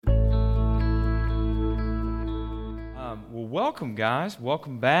Welcome, guys.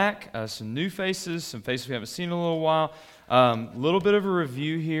 Welcome back. Some new faces, some faces we haven't seen in a little while. A little bit of a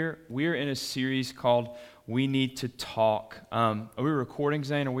review here. We're in a series called We Need to Talk. Are we recording,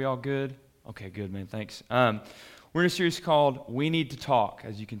 Zane? Are we all good? Okay, good, man. Thanks. We're in a series called We Need to Talk,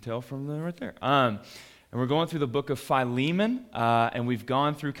 as you can tell from the right there. And we're going through the book of Philemon, and we've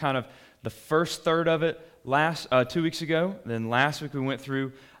gone through kind of the first third of it 2 weeks ago. Then last week we went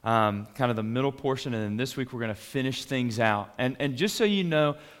through kind of the middle portion, and then this week we're going to finish things out. And just so you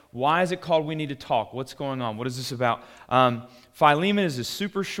know, why is it called We Need to Talk? What's going on? What is this about? Philemon is a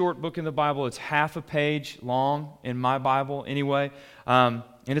super short book in the Bible. It's half a page long in my Bible anyway. And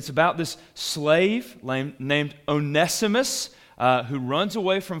it's about this slave named Onesimus who runs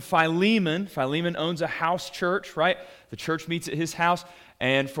away from Philemon. Philemon owns a house church, right? The church meets at his house.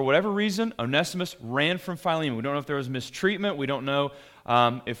 And for whatever reason, Onesimus ran from Philemon. We don't know if there was mistreatment. We don't know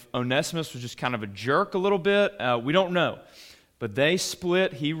if Onesimus was just kind of a jerk a little bit. We don't know. But they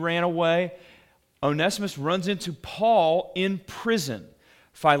split. He ran away. Onesimus runs into Paul in prison.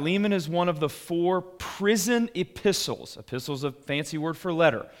 Philemon is one of the 4 prison epistles. Epistles is a fancy word for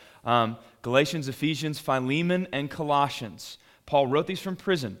letter. Galatians, Ephesians, Philemon, and Colossians. Paul wrote these from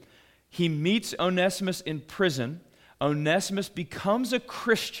prison. He meets Onesimus in prison. Onesimus becomes a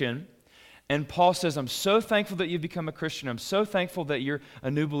Christian, and Paul says, I'm so thankful that you've become a Christian. I'm so thankful that you're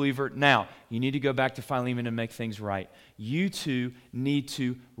a new believer. Now, you need to go back to Philemon and make things right. You two need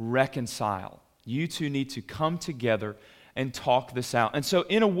to reconcile. You two need to come together and talk this out. And so,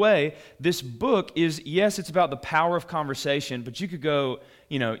 in a way, this book is, yes, it's about the power of conversation, but you could go,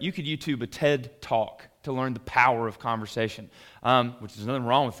 you could YouTube a TED Talk to learn the power of conversation, which is nothing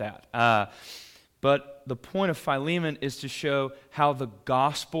wrong with that. But the point of Philemon is to show how the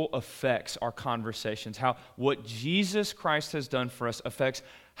gospel affects our conversations, how what Jesus Christ has done for us affects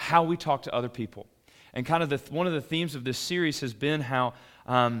how we talk to other people. And kind of one of the themes of this series has been how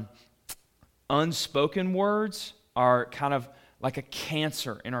unspoken words are kind of like a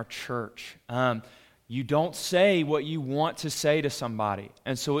cancer in our church. You don't say what you want to say to somebody,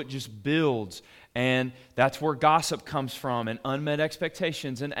 and so it just builds. And that's where gossip comes from, and unmet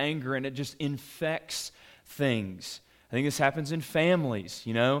expectations and anger, and it just infects things. I think this happens in families,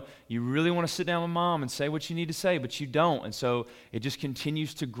 You really want to sit down with mom and say what you need to say, but you don't. And so it just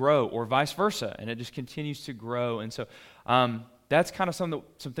continues to grow, or vice versa, and it just continues to grow. And so that's kind of some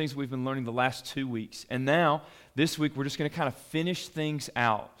things that we've been learning the last 2 weeks. And now, this week, we're just going to kind of finish things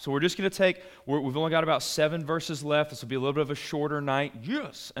out. So we're just going to we've only got about 7 verses left. This will be a little bit of a shorter night.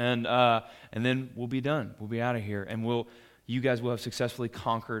 Yes! And then we'll be done. We'll be out of here. And you guys will have successfully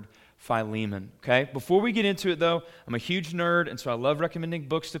conquered Philemon. Okay? Before we get into it, though, I'm a huge nerd, and so I love recommending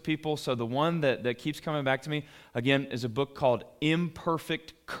books to people. So the one that keeps coming back to me, again, is a book called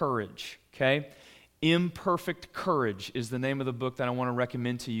Imperfect Courage. Okay? Imperfect Courage is the name of the book that I want to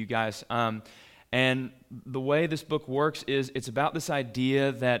recommend to you guys. And the way this book works is it's about this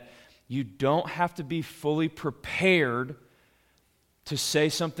idea that you don't have to be fully prepared to say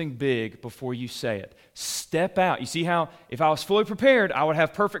something big before you say it. Step out. You see how if I was fully prepared, I would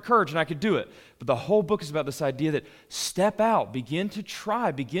have perfect courage and I could do it. But the whole book is about this idea that step out, begin to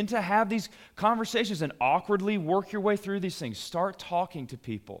try, begin to have these conversations and awkwardly work your way through these things. Start talking to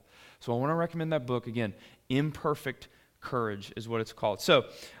people. So I want to recommend that book again, Imperfect Courage is what it's called. So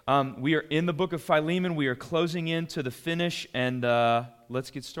we are in the book of Philemon. We are closing into the finish, and let's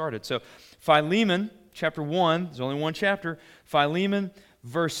get started. So Philemon, chapter 1, there's only one chapter. Philemon,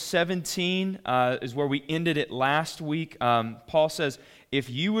 verse 17 is where we ended it last week. Paul says, if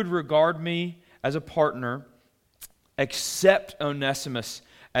you would regard me as a partner, accept Onesimus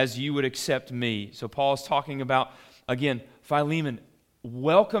as you would accept me. So Paul is talking about, again, Philemon,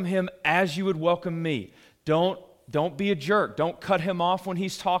 welcome him as you would welcome me. Don't be a jerk. Don't cut him off when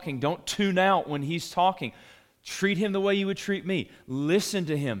he's talking. Don't tune out when he's talking. Treat him the way you would treat me. Listen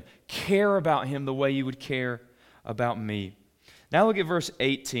to him. Care about him the way you would care about me. Now look at verse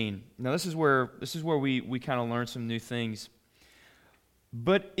 18. Now this is where we kind of learn some new things.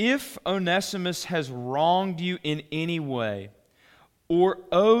 But if Onesimus has wronged you in any way or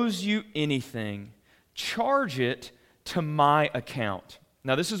owes you anything, charge it to my account.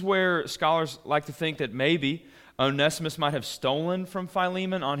 Now this is where scholars like to think that maybe Onesimus might have stolen from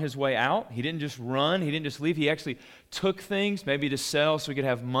Philemon on his way out. He didn't just run. He didn't just leave. He actually took things maybe to sell so he could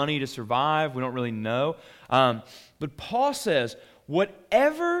have money to survive. We don't really know. But Paul says,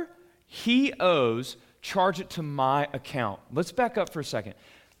 whatever he owes, charge it to my account. Let's back up for a second.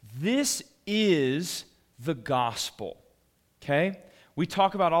 This is the gospel, okay? We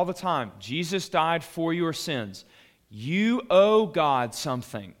talk about all the time, Jesus died for your sins. You owe God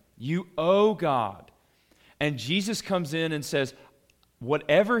something. You owe God. and Jesus comes in and says,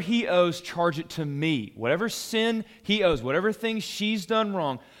 whatever he owes, charge it to me. Whatever sin he owes, whatever thing she's done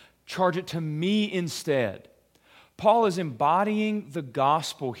wrong, charge it to me instead. Paul is embodying the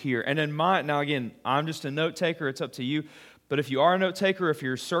gospel here. And in my, now again, I'm just a note taker, it's up to you. But if you are a note taker, if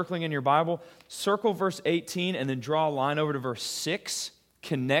you're circling in your Bible, circle verse 18 and then draw a line over to verse 6.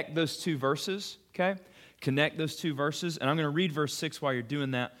 Connect those two verses, okay? Connect those two verses. And I'm going to read verse 6 while you're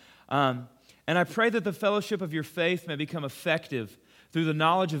doing that. And I pray that the fellowship of your faith may become effective through the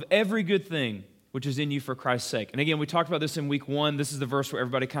knowledge of every good thing which is in you for Christ's sake. And again, we talked about this in week 1. This is the verse where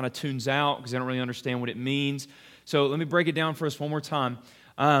everybody kind of tunes out because they don't really understand what it means. So let me break it down for us one more time.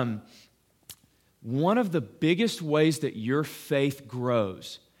 One of the biggest ways that your faith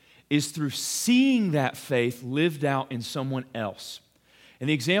grows is through seeing that faith lived out in someone else. And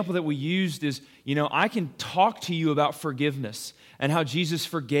the example that we used is, I can talk to you about forgiveness and how Jesus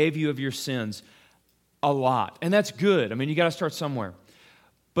forgave you of your sins a lot. And that's good. I mean, you got to start somewhere.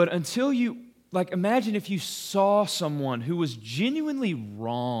 But until you, imagine if you saw someone who was genuinely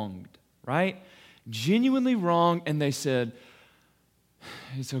wronged, right? Genuinely wrong, and they said,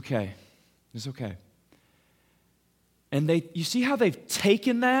 it's okay. It's okay. And you see how they've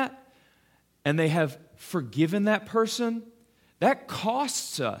taken that and they have forgiven that person? That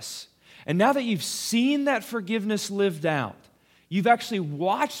costs us. And now that you've seen that forgiveness lived out, you've actually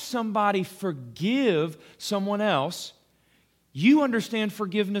watched somebody forgive someone else, you understand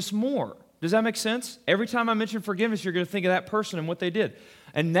forgiveness more. Does that make sense? Every time I mention forgiveness, you're going to think of that person and what they did.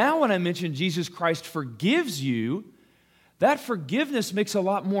 And now when I mention Jesus Christ forgives you, that forgiveness makes a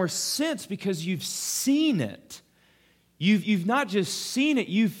lot more sense because you've seen it. You've not just seen it,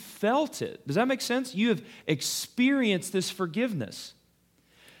 you've felt it. Does that make sense? You have experienced this forgiveness.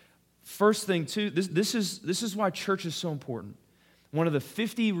 First thing, too, this is why church is so important. One of the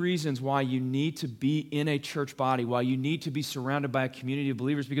 50 reasons why you need to be in a church body, why you need to be surrounded by a community of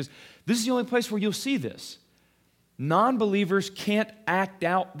believers, because this is the only place where you'll see this. Non-believers can't act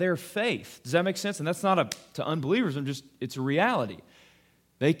out their faith. Does that make sense? And that's not to unbelievers, it's a reality.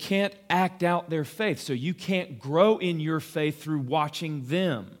 They can't act out their faith, so you can't grow in your faith through watching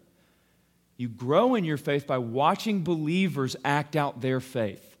them. You grow in your faith by watching believers act out their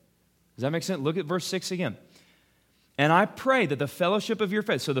faith. Does that make sense? Look at verse 6 again. And I pray that the fellowship of your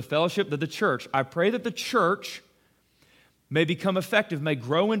faith, so the fellowship of the church, I pray that the church may become effective, may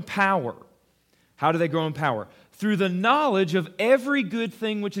grow in power. How do they grow in power? Through the knowledge of every good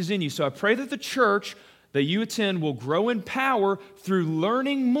thing which is in you. So I pray that the church that you attend will grow in power through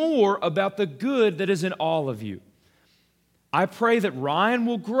learning more about the good that is in all of you. I pray that Ryan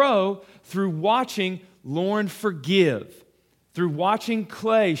will grow through watching Lauren forgive, through watching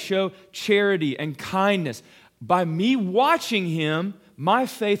Clay show charity and kindness. By me watching him, my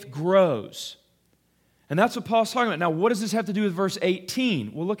faith grows. And that's what Paul's talking about. Now, what does this have to do with verse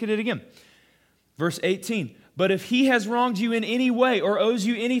 18? We'll look at it again. Verse 18. But if he has wronged you in any way or owes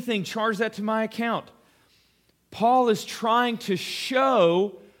you anything, charge that to my account. Paul is trying to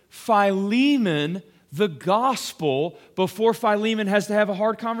show Philemon the gospel before Philemon has to have a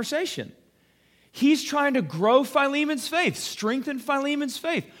hard conversation. He's trying to grow Philemon's faith, strengthen Philemon's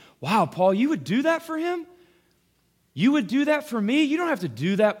faith. Wow, Paul, you would do that for him? You would do that for me? You don't have to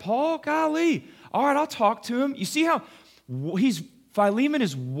do that, Paul. Golly. All right, I'll talk to him. You see how Philemon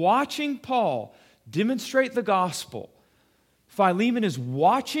is watching Paul demonstrate the gospel. Philemon is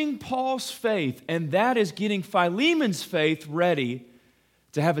watching Paul's faith, and that is getting Philemon's faith ready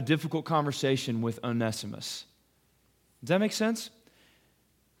to have a difficult conversation with Onesimus. Does that make sense?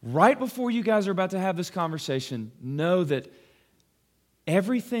 Right before you guys are about to have this conversation, know that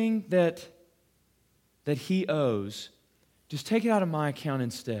everything that he owes, just take it out of my account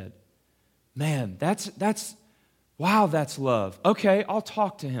instead. Man, that's love. Okay, I'll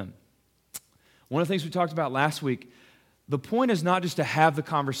talk to him. One of the things we talked about last week, the point is not just to have the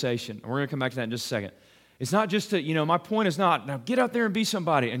conversation. We're going to come back to that in just a second. It's not just to, my point is not, now get out there and be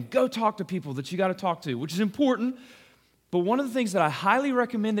somebody and go talk to people that you got to talk to, which is important. But one of the things that I highly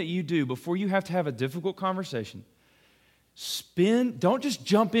recommend that you do before you have to have a difficult conversation, don't just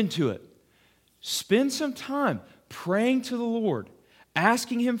jump into it. Spend some time praying to the Lord,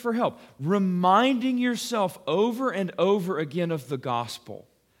 asking Him for help, reminding yourself over and over again of the gospel.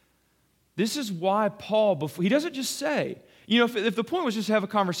 This is why Paul, he doesn't just say, if the point was just to have a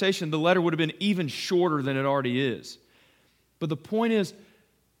conversation, the letter would have been even shorter than it already is. But the point is,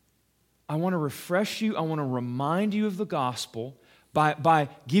 I want to refresh you, I want to remind you of the gospel by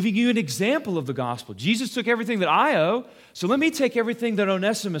giving you an example of the gospel. Jesus took everything that I owe, so let me take everything that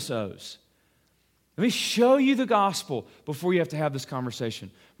Onesimus owes. Let me show you the gospel before you have to have this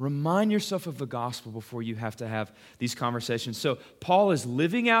conversation. Remind yourself of the gospel before you have to have these conversations. So Paul is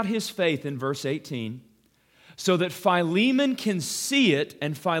living out his faith in verse 18 so that Philemon can see it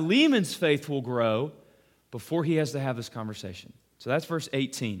and Philemon's faith will grow before he has to have this conversation. So that's verse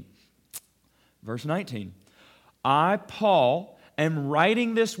 18. Verse 19. I, Paul, am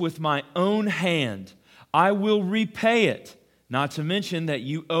writing this with my own hand. I will repay it. Not to mention that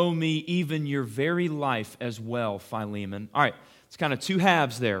you owe me even your very life as well, Philemon. All right, it's kind of two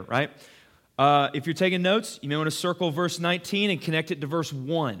halves there, right? If you're taking notes, you may want to circle verse 19 and connect it to verse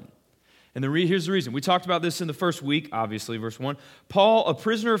 1. And here's the reason. We talked about this in the first week, obviously, verse 1. Paul, a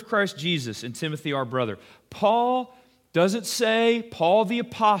prisoner of Christ Jesus, and Timothy, our brother. Paul doesn't say Paul the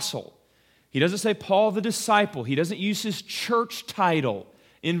apostle. He doesn't say Paul the disciple. He doesn't use his church title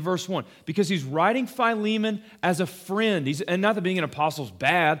in verse 1, because he's writing Philemon as a friend. And not that being an apostle is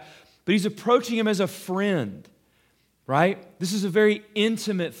bad, but he's approaching him as a friend, right? This is a very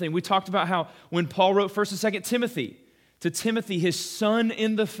intimate thing. We talked about how when Paul wrote 1st and 2nd Timothy, to Timothy, his son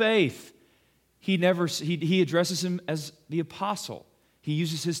in the faith, he addresses him as the apostle. He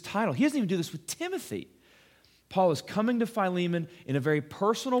uses his title. He doesn't even do this with Timothy. Paul is coming to Philemon in a very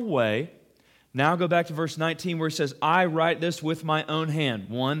personal way. Now go back to verse 19 where he says, I write this with my own hand.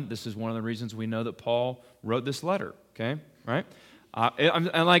 This is one of the reasons we know that Paul wrote this letter, okay, right?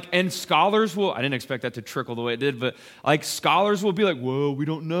 And scholars will, I didn't expect that to trickle the way it did, but like scholars will be like, whoa, we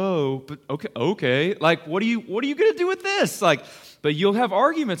don't know, but okay. Like, what are you going to do with this? Like, but you'll have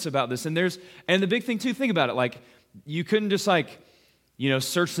arguments about this. And the big thing too, think about it, like you couldn't just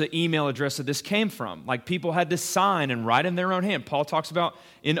search the email address that this came from. Like people had to sign and write in their own hand. Paul talks about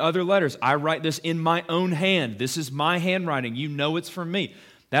in other letters, I write this in my own hand. This is my handwriting. You know it's from me.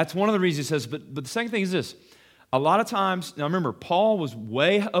 That's one of the reasons he says, but the second thing is this. A lot of times, now remember, Paul was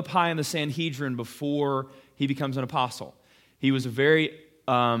way up high in the Sanhedrin before he becomes an apostle. He was a very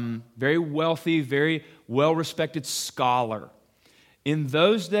wealthy, very well-respected scholar. In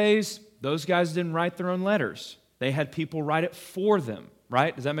those days, those guys didn't write their own letters. They had people write it for them,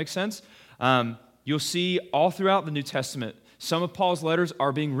 right? Does that make sense? You'll see all throughout the New Testament, some of Paul's letters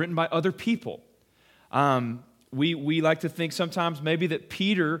are being written by other people. We like to think sometimes maybe that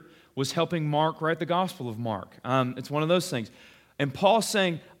Peter was helping Mark write the Gospel of Mark. It's one of those things. And Paul's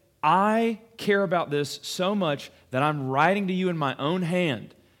saying, I care about this so much that I'm writing to you in my own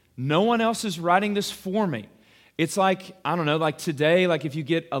hand. No one else is writing this for me. It's like, I don't know, like today, like if you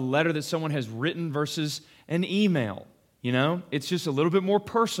get a letter that someone has written versus an email, it's just a little bit more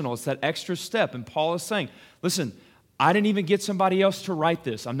personal. It's that extra step. And Paul is saying, listen, I didn't even get somebody else to write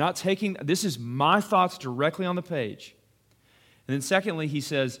this. This is my thoughts directly on the page. And then secondly, he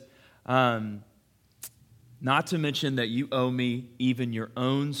says, not to mention that you owe me even your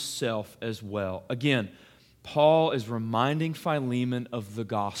own self as well. Again, Paul is reminding Philemon of the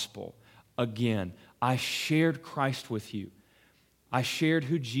gospel. Again, I shared Christ with you. I shared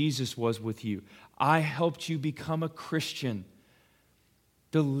who Jesus was with you. I helped you become a Christian.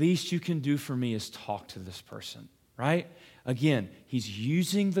 The least you can do for me is talk to this person, right? Again, he's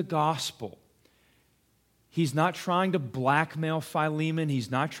using the gospel. He's not trying to blackmail Philemon. He's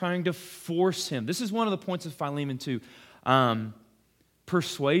not trying to force him. This is one of the points of Philemon too.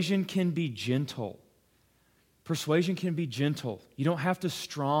 Persuasion can be gentle. Persuasion can be gentle. You don't have to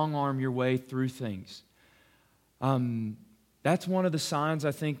strong-arm your way through things. That's one of the signs,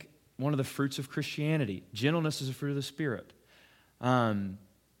 I think, one of the fruits of Christianity. Gentleness is a fruit of the Spirit.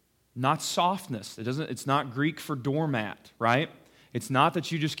 Not softness. It's not Greek for doormat, right? It's not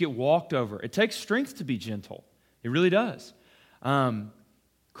that you just get walked over. It takes strength to be gentle. It really does.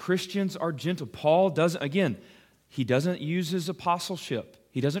 Christians are gentle. Paul doesn't, he doesn't use his apostleship.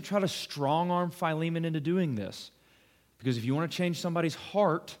 He doesn't try to strong-arm Philemon into doing this. Because if you want to change somebody's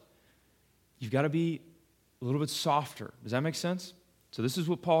heart, you've got to be a little bit softer. Does that make sense? So this is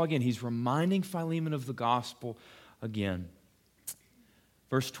what Paul, again, he's reminding Philemon of the gospel again.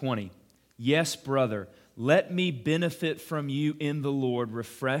 Verse 20, yes, brother, let me benefit from you in the Lord.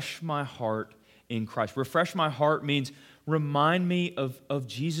 Refresh my heart in Christ. Refresh my heart means remind me of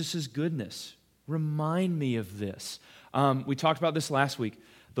Jesus' goodness. Remind me of this. We talked about this last week.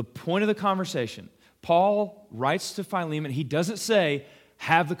 The point of the conversation, Paul writes to Philemon, he doesn't say,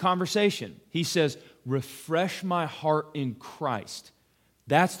 have the conversation. He says, refresh my heart in Christ.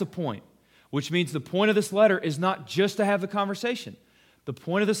 That's the point, which means the point of this letter is not just to have the conversation. The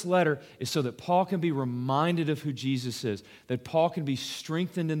point of this letter is so that Paul can be reminded of who Jesus is, that Paul can be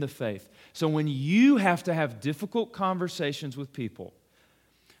strengthened in the faith. So when you have to have difficult conversations with people,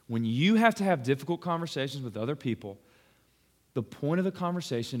 when you have to have difficult conversations with other people, The point of the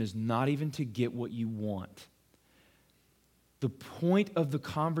conversation is not even to get what you want. The point of the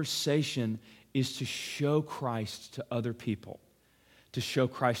conversation is to show Christ to other people, to show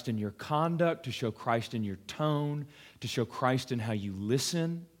Christ in your conduct, to show Christ in your tone, to show Christ in how you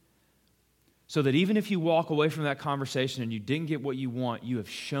listen, so that even if you walk away from that conversation and you didn't get what you want, you have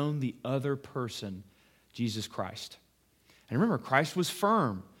shown the other person Jesus Christ. And remember, Christ was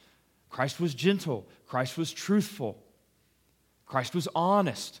firm. Christ was gentle. Christ was truthful. Christ was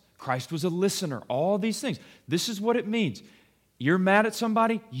honest. Christ was a listener. All these things. This is what it means. You're mad at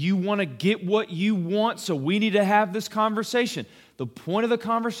somebody. You want to get what you want, so we need to have this conversation. The point of the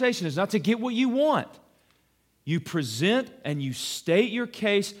conversation is not to get what you want. You present and you state your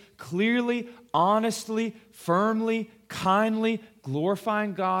case clearly, honestly, firmly, kindly,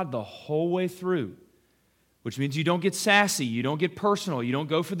 glorifying God the whole way through. Which means you don't get sassy, you don't get personal, you don't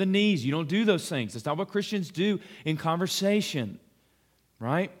go for the knees, you don't do those things. That's not what Christians do in conversation,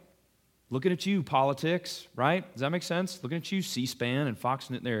 right? Looking at you, politics, right? Does that make sense? Looking at you, C-SPAN and Fox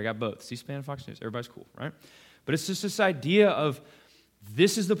News. There, I got both, C-SPAN and Fox News. Everybody's cool, right? But it's just this idea of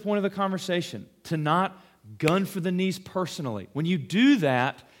this is the point of the conversation, to not gun for the knees personally. When you do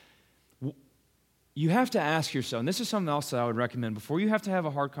that, you have to ask yourself, and this is something else that I would recommend before you have to have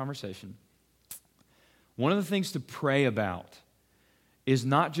a hard conversation. One of the things to pray about is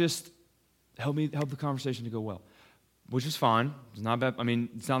not just help the conversation to go well, which is fine. It's not bad. I mean,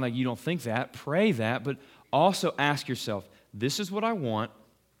 it's not like you don't think that. Pray that, but also ask yourself, this is what I want.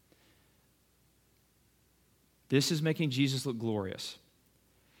 This is making Jesus look glorious.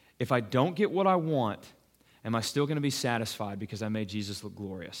 If I don't get what I want, am I still going to be satisfied because I made Jesus look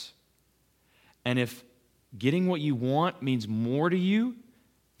glorious? And if getting what you want means more to you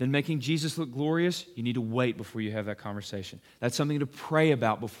than making Jesus look glorious, you need to wait before you have that conversation. That's something to pray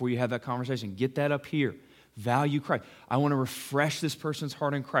about before you have that conversation. Get that up here. Value Christ. I want to refresh this person's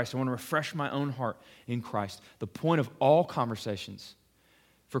heart in Christ. I want to refresh my own heart in Christ. The point of all conversations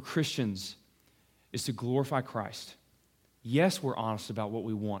for Christians is to glorify Christ. Yes, we're honest about what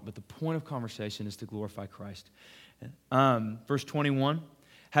we want, but the point of conversation is to glorify Christ. Verse 21,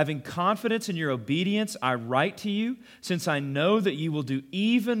 having confidence in your obedience, I write to you, since I know that you will do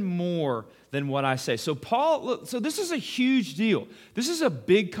even more than what I say. So this is a huge deal. This is a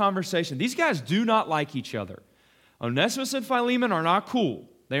big conversation. These guys do not like each other. Onesimus and Philemon are not cool.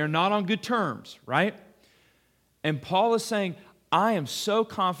 They are not on good terms, right? And Paul is saying, I am so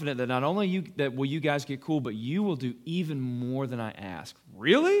confident that not only will you guys get cool, but you will do even more than I ask.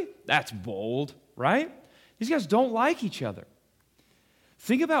 Really? That's bold, right? These guys don't like each other.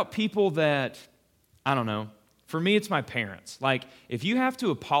 Think about people that, I don't know, for me it's my parents. Like, if you have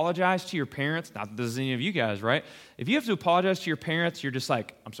to apologize to your parents, not that this is any of you guys, right? If you have to apologize to your parents, you're just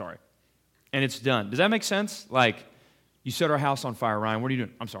like, I'm sorry. And it's done. Does that make sense? Like, you set our house on fire, Ryan, what are you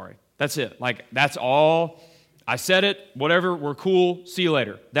doing? I'm sorry. That's it. Like, that's all. I said it, whatever, we're cool, see you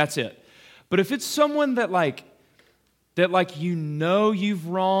later. That's it. But if it's someone that you know you've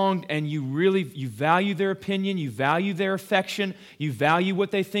wronged and you value their opinion, you value their affection, you value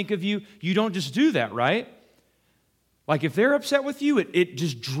what they think of you, you don't just do that, right? Like if they're upset with you, it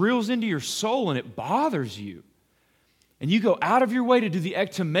just drills into your soul and it bothers you. And you go out of your way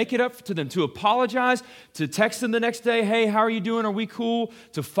to make it up to them, to apologize, to text them the next day, hey, how are you doing? Are we cool?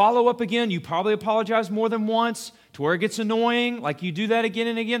 To follow up again. You probably apologize more than once to where it gets annoying, like you do that again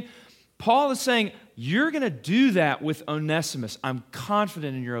and again. Paul is saying, you're going to do that with Onesimus. I'm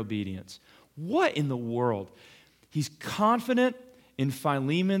confident in your obedience. What in the world? He's confident in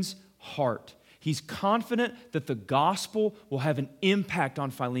Philemon's heart. He's confident that the gospel will have an impact on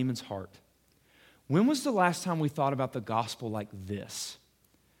Philemon's heart. When was the last time we thought about the gospel like this?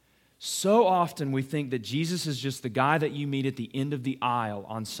 So often we think that Jesus is just the guy that you meet at the end of the aisle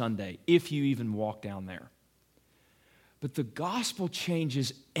on Sunday, if you even walk down there. But the gospel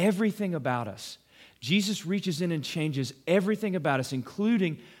changes everything about us. Jesus reaches in and changes everything about us,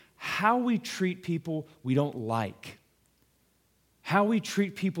 including how we treat people we don't like, how we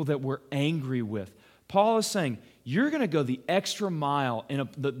treat people that we're angry with. Paul is saying, you're going to go the extra mile in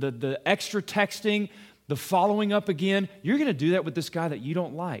the extra texting, the following up again. You're going to do that with this guy that you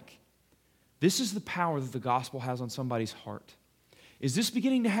don't like. This is the power that the gospel has on somebody's heart. Is this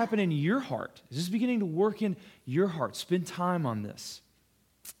beginning to happen in your heart? Is this beginning to work in your heart? Spend time on this.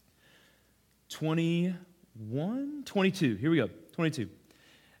 22. Here we go. 22.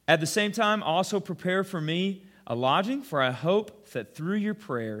 At the same time, also prepare for me a lodging, for I hope that through your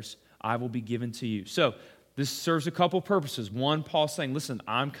prayers I will be given to you. So, this serves a couple purposes. One, Paul's saying, listen,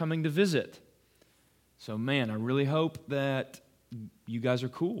 I'm coming to visit. So, man, I really hope that you guys are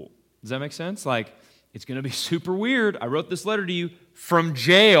cool. Does that make sense? Like, it's going to be super weird. I wrote this letter to you from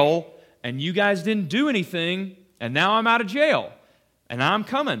jail, and you guys didn't do anything, and now I'm out of jail, and I'm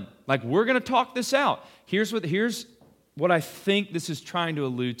coming. Like, we're going to talk this out. Here's what I think this is trying to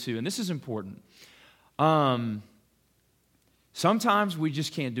allude to, and this is important. Sometimes we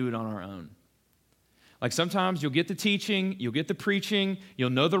just can't do it on our own. Like, sometimes you'll get the teaching, you'll get the preaching, you'll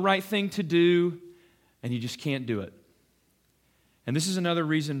know the right thing to do, and you just can't do it. And this is another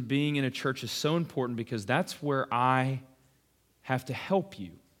reason being in a church is so important, because that's where I have to help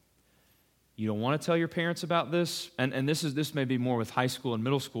you. You don't want to tell your parents about this, and this may be more with high school and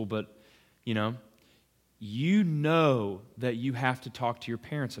middle school, but you know that you have to talk to your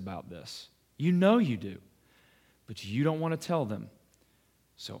parents about this. You know you do, but you don't want to tell them.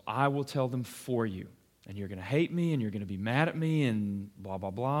 So I will tell them for you, and you're going to hate me, and you're going to be mad at me, and blah,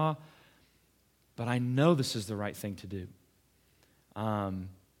 blah, blah. But I know this is the right thing to do.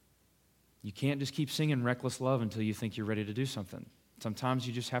 You can't just keep singing Reckless Love until you think you're ready to do something. Sometimes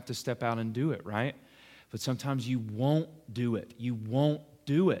you just have to step out and do it, right? But sometimes you won't do it. You won't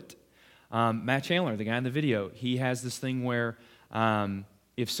do it. Matt Chandler, the guy in the video, he has this thing where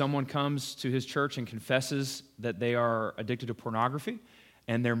if someone comes to his church and confesses that they are addicted to pornography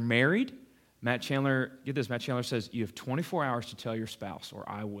and they're married, Matt Chandler says, you have 24 hours to tell your spouse, or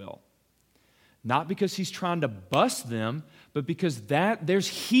I will. Not because he's trying to bust them, but because there's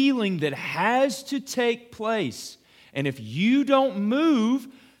healing that has to take place. And if you don't move,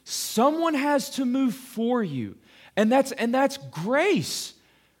 someone has to move for you. And that's grace.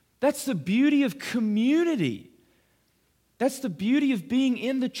 That's the beauty of community. That's the beauty of being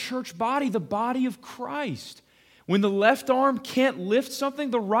in the church body, the body of Christ. When the left arm can't lift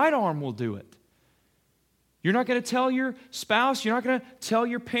something, the right arm will do it. You're not going to tell your spouse, you're not going to tell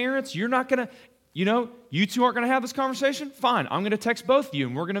your parents, you're not going to, you two aren't going to have this conversation? Fine, I'm going to text both of you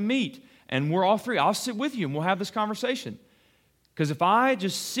and we're going to meet. And we're all three. I'll sit with you and we'll have this conversation. Because if I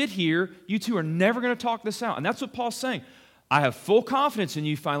just sit here, you two are never going to talk this out. And that's what Paul's saying. I have full confidence in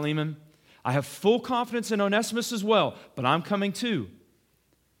you, Philemon. I have full confidence in Onesimus as well, but I'm coming too.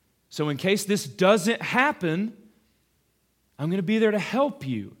 So in case this doesn't happen, I'm going to be there to help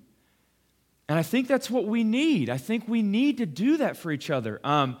you. And I think that's what we need. I think we need to do that for each other.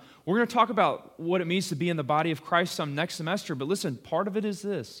 We're going to talk about what it means to be in the body of Christ some next semester, but listen, part of it is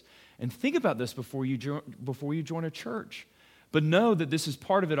this. And think about this before you join a church. But know that this is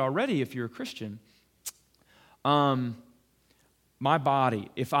part of it already if you're a Christian. My body,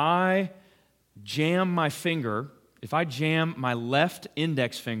 if I jam my left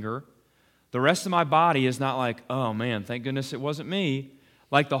index finger, the rest of my body is not like, oh man, thank goodness it wasn't me.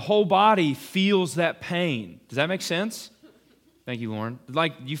 Like the whole body feels that pain. Does that make sense? Thank you, Lauren.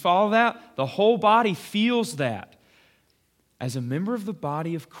 Like, you follow that? The whole body feels that. As a member of the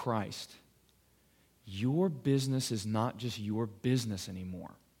body of Christ, your business is not just your business anymore.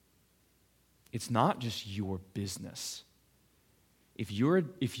 It's not just your business. If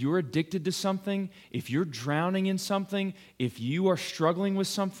you're addicted to something, if you're drowning in something, if you are struggling with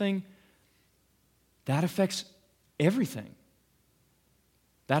something, that affects everything.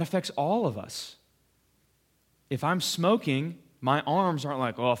 That affects all of us. If I'm smoking, my arms aren't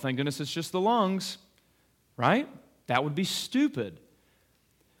like, oh, thank goodness it's just the lungs, right? That would be stupid.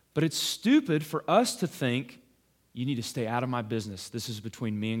 But it's stupid for us to think, you need to stay out of my business. This is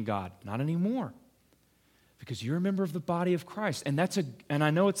between me and God. Not anymore. Because you're a member of the body of Christ. And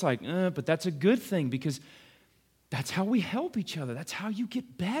I know it's like, but that's a good thing, because that's how we help each other. That's how you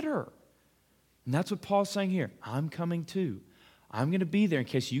get better. And that's what Paul's saying here. I'm coming too. I'm going to be there in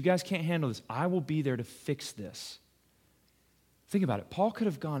case you guys can't handle this. I will be there to fix this. Think about it. Paul could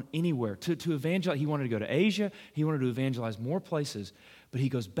have gone anywhere to evangelize. He wanted to go to Asia. He wanted to evangelize more places. But he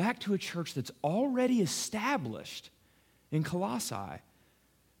goes back to a church that's already established in Colossae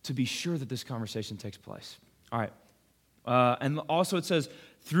to be sure that this conversation takes place. All right. And also it says,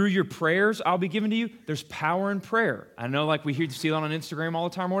 through your prayers I'll be given to you. There's power in prayer. I know like we see that on Instagram all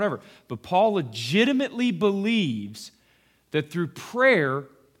the time or whatever. But Paul legitimately believes that through prayer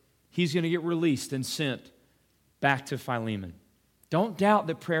he's going to get released and sent back to Philemon. Don't doubt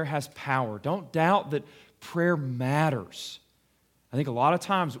that prayer has power. Don't doubt that prayer matters. I think a lot of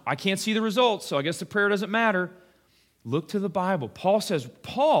times, I can't see the results, so I guess the prayer doesn't matter. Look to the Bible. Paul says,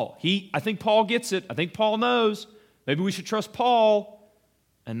 I think Paul gets it. I think Paul knows. Maybe we should trust Paul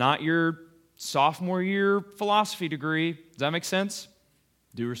and not your sophomore year philosophy degree. Does that make sense?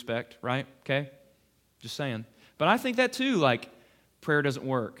 Due respect, right? Okay? Just saying. But I think that too, like, prayer doesn't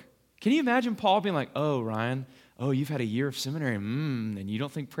work. Can you imagine Paul being like, oh, Ryan, you've had a year of seminary, and you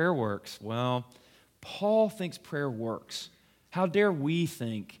don't think prayer works? Well, Paul thinks prayer works. How dare we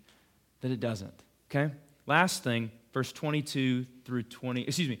think that it doesn't? Okay? Last thing, verse 23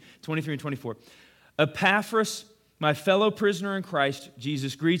 and 24. Epaphras, my fellow prisoner in Christ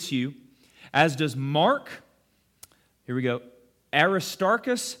Jesus, greets you, as does Mark, here we go,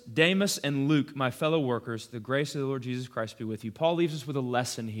 Aristarchus, Demas, and Luke, my fellow workers. The grace of the Lord Jesus Christ be with you. Paul leaves us with a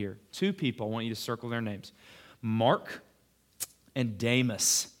lesson here. Two people, I want you to circle their names. Mark and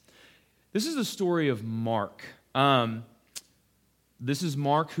Demas. This is the story of Mark. This is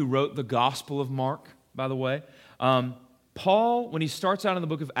Mark who wrote the Gospel of Mark, by the way. Paul, when he starts out in the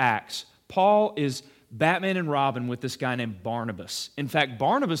book of Acts, Paul is Batman and Robin with this guy named Barnabas. In fact,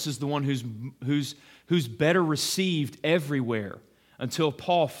 Barnabas is the one who's better received everywhere until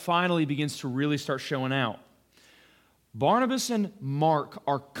Paul finally begins to really start showing out. Barnabas and Mark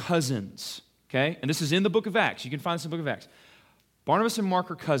are cousins, okay? And this is in the book of Acts. You can find this in the book of Acts. Barnabas and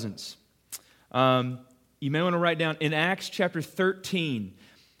Mark are cousins. You may want to write down, in Acts chapter 13,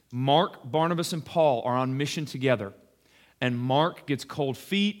 Mark, Barnabas, and Paul are on mission together. And Mark gets cold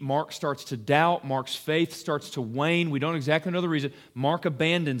feet. Mark starts to doubt. Mark's faith starts to wane. We don't exactly know the reason. Mark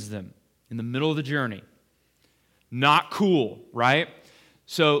abandons them in the middle of the journey. Not cool, right?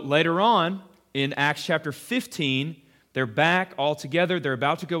 So later on, in Acts chapter 15, they're back all together. They're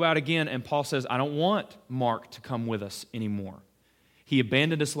about to go out again, and Paul says, I don't want Mark to come with us anymore. He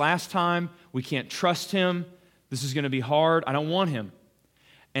abandoned us last time. We can't trust him. This is going to be hard. I don't want him.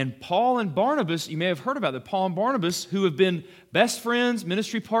 And Paul and Barnabas, you may have heard about that. Paul and Barnabas, who have been best friends,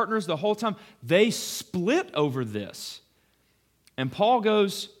 ministry partners the whole time, they split over this. And Paul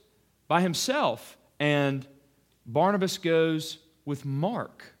goes by himself, and Barnabas goes with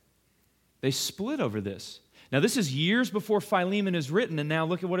Mark. They split over this. Now, this is years before Philemon is written, and now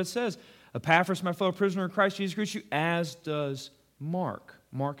look at what it says. Epaphras, my fellow prisoner in Christ Jesus, greets you, as does Mark.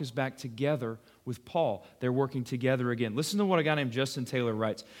 Mark is back together with Paul. They're working together again. Listen to what a guy named Justin Taylor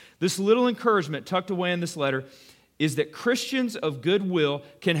writes. This little encouragement tucked away in this letter is that Christians of goodwill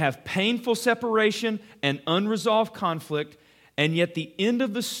can have painful separation and unresolved conflict, and yet the end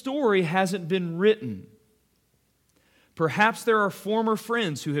of the story hasn't been written. Perhaps there are former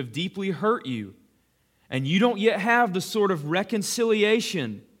friends who have deeply hurt you, and you don't yet have the sort of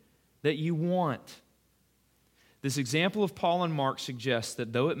reconciliation that you want. This example of Paul and Mark suggests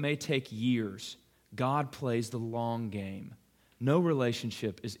that though it may take years, God plays the long game. No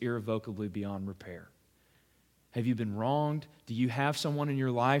relationship is irrevocably beyond repair. Have you been wronged? Do you have someone in your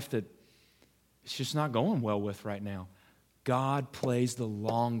life that it's just not going well with right now? God plays the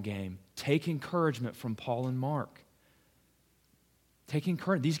long game. Take encouragement from Paul and Mark. Take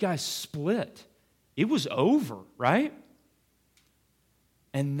encouragement. These guys split. It was over, right?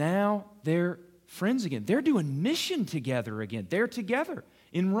 And now they're friends again. They're doing mission together again. They're together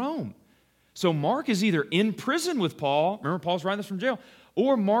in Rome. So Mark is either in prison with Paul, remember Paul's writing this from jail,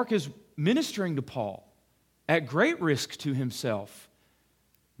 or Mark is ministering to Paul at great risk to himself.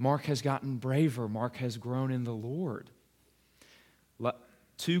 Mark has gotten braver. Mark has grown in the Lord.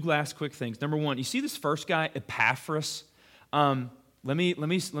 Two last quick things. Number one, you see this first guy, Epaphras? Let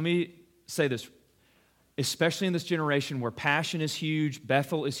me say this. Especially in this generation where passion is huge,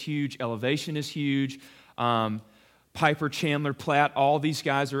 Bethel is huge, Elevation is huge, Piper, Chandler, Platt, all these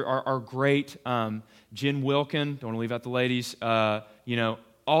guys are great. Jen Wilkin, don't want to leave out the ladies,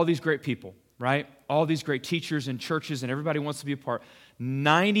 all these great people, right? All these great teachers and churches, and everybody wants to be a part.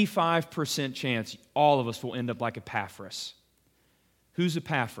 95% chance all of us will end up like Epaphras. Who's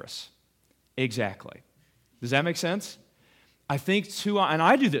Epaphras? Exactly. Does that make sense? I think and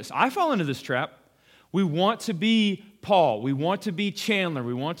I do this. I fall into this trap. We want to be Paul. We want to be Chandler.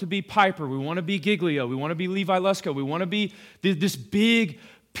 We want to be Piper. We want to be Giglio. We want to be Levi Lusko. We want to be this big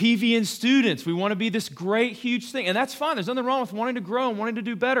PVN students. We want to be this great, huge thing. And that's fine. There's nothing wrong with wanting to grow and wanting to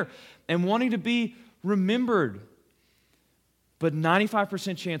do better and wanting to be remembered. But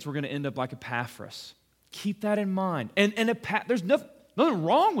 95% chance we're going to end up like Epaphras. Keep that in mind. And there's nothing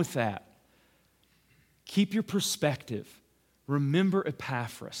wrong with that. Keep your perspective. Remember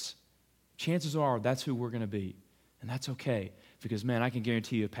Epaphras. Chances are that's who we're going to be. And that's okay. Because, man, I can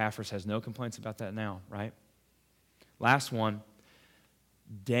guarantee you Epaphras has no complaints about that now, right? Last one,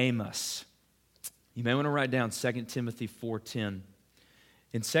 Demas. You may want to write down 2 Timothy 4:10.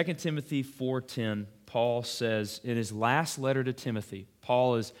 In 2 Timothy 4:10, Paul says, in his last letter to Timothy,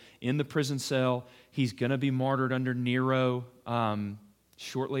 Paul is in the prison cell. He's going to be martyred under Nero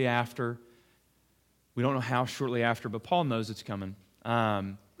shortly after. We don't know how shortly after, but Paul knows it's coming.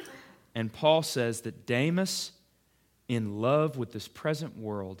 And Paul says that Demas, in love with this present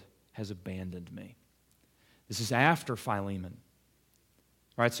world, has abandoned me. This is after Philemon.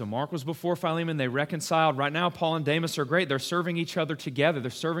 All right, so Mark was before Philemon. They reconciled. Right now, Paul and Demas are great. They're serving each other together.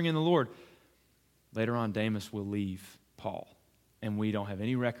 They're serving in the Lord. Later on, Demas will leave Paul, and we don't have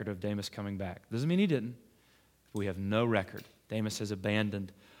any record of Demas coming back. Doesn't mean he didn't. We have no record. Demas has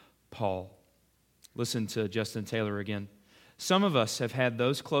abandoned Paul. Listen to Justin Taylor again. Some of us have had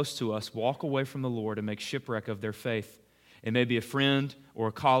those close to us walk away from the Lord and make shipwreck of their faith. It may be a friend or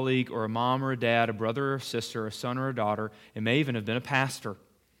a colleague or a mom or a dad, a brother or a sister, a son or a daughter. It may even have been a pastor.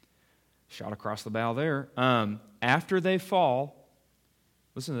 Shot across the bow there. After they fall,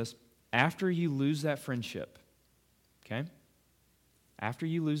 listen to this, after you lose that friendship, okay? After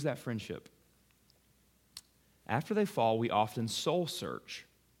you lose that friendship, after they fall, we often soul search.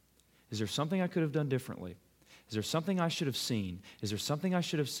 Is there something I could have done differently? Is there something I should have seen? Is there something I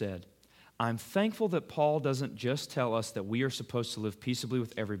should have said? I'm thankful that Paul doesn't just tell us that we are supposed to live peaceably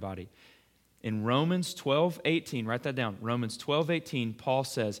with everybody. In Romans 12:18, write that down. Romans 12:18, Paul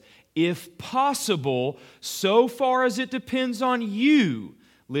says, if possible, so far as it depends on you,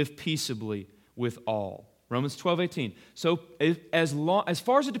 live peaceably with all. Romans 12:18. So as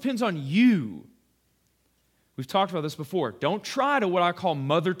far as it depends on you, we've talked about this before. Don't try to what I call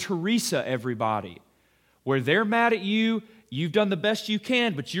Mother Teresa everybody, where they're mad at you, you've done the best you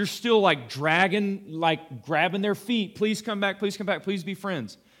can, but you're still like grabbing their feet. Please come back, please be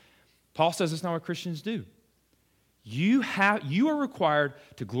friends. Paul says that's not what Christians do. You are required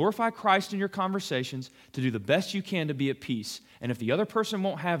to glorify Christ in your conversations, to do the best you can to be at peace. And if the other person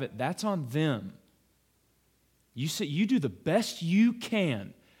won't have it, that's on them. You do the best you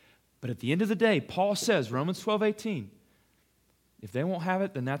can. But at the end of the day, Paul says, Romans 12:18, if they won't have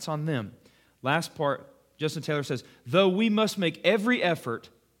it, then that's on them. Last part, Justin Taylor says, though we must make every effort,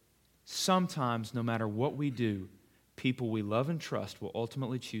 sometimes, no matter what we do, people we love and trust will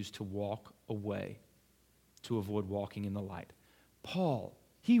ultimately choose to walk away to avoid walking in the light. Paul,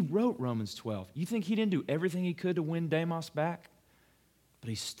 he wrote Romans 12. You think he didn't do everything he could to win Demas back? But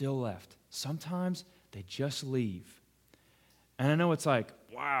he still left. Sometimes they just leave. And I know it's like,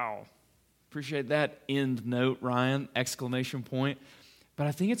 wow, appreciate that end note, Ryan, exclamation point. But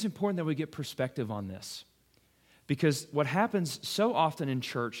I think it's important that we get perspective on this. Because what happens so often in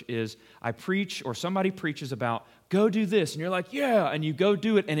church is I preach or somebody preaches about, go do this. And you're like, yeah, and you go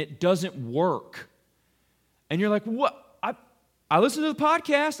do it and it doesn't work. And you're like, what? I listen to the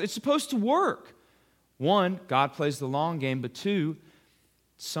podcast. It's supposed to work. One, God plays the long game. But two,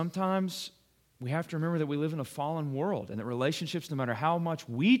 sometimes we have to remember that we live in a fallen world and that relationships, no matter how much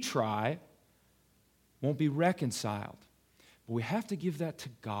we try, won't be reconciled. But we have to give that to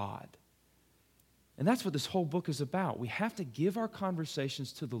God. And that's what this whole book is about. We have to give our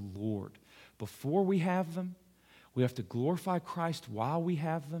conversations to the Lord before we have them. We have to glorify Christ while we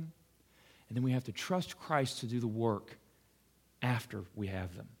have them. And then we have to trust Christ to do the work after we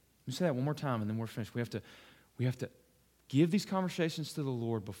have them. Let me say that one more time and then we're finished. We have to give these conversations to the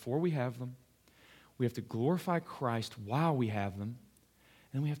Lord before we have them. We have to glorify Christ while we have them.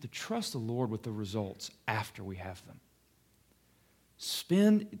 And we have to trust the Lord with the results after we have them.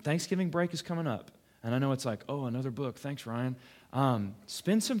 Thanksgiving break is coming up. And I know it's like, oh, another book. Thanks, Ryan.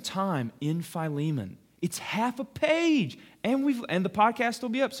 Spend some time in Philemon. It's half a page. And the podcast will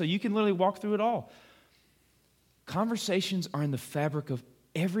be up, so you can literally walk through it all. Conversations are in the fabric of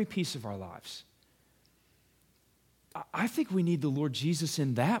every piece of our lives. I think we need the Lord Jesus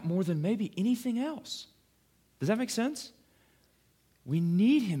in that more than maybe anything else. Does that make sense? We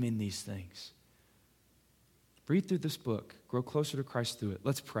need him in these things. Read through this book. Grow closer to Christ through it.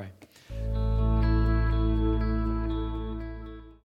 Let's pray.